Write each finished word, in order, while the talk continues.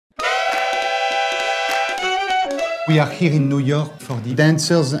We are here in New York for the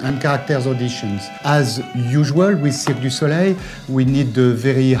dancers and characters auditions. As usual with Cirque du Soleil, we need a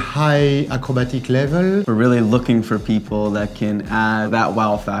very high acrobatic level. We're really looking for people that can add that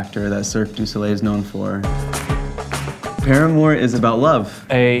wow factor that Cirque du Soleil is known for. Paramour is about love.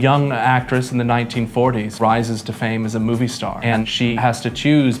 A young actress in the 1940s rises to fame as a movie star, and she has to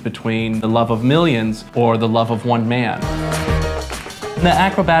choose between the love of millions or the love of one man. The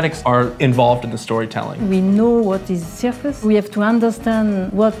acrobatics are involved in the storytelling. We know what is circus. We have to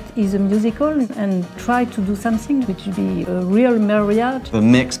understand what is a musical and try to do something which will be a real myriad. The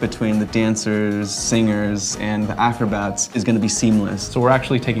mix between the dancers, singers, and the acrobats is going to be seamless. So we're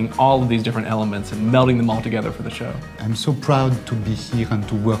actually taking all of these different elements and melding them all together for the show. I'm so proud to be here and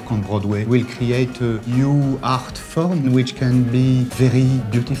to work on Broadway. We'll create a new art form which can be very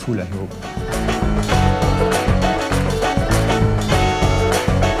beautiful, I hope.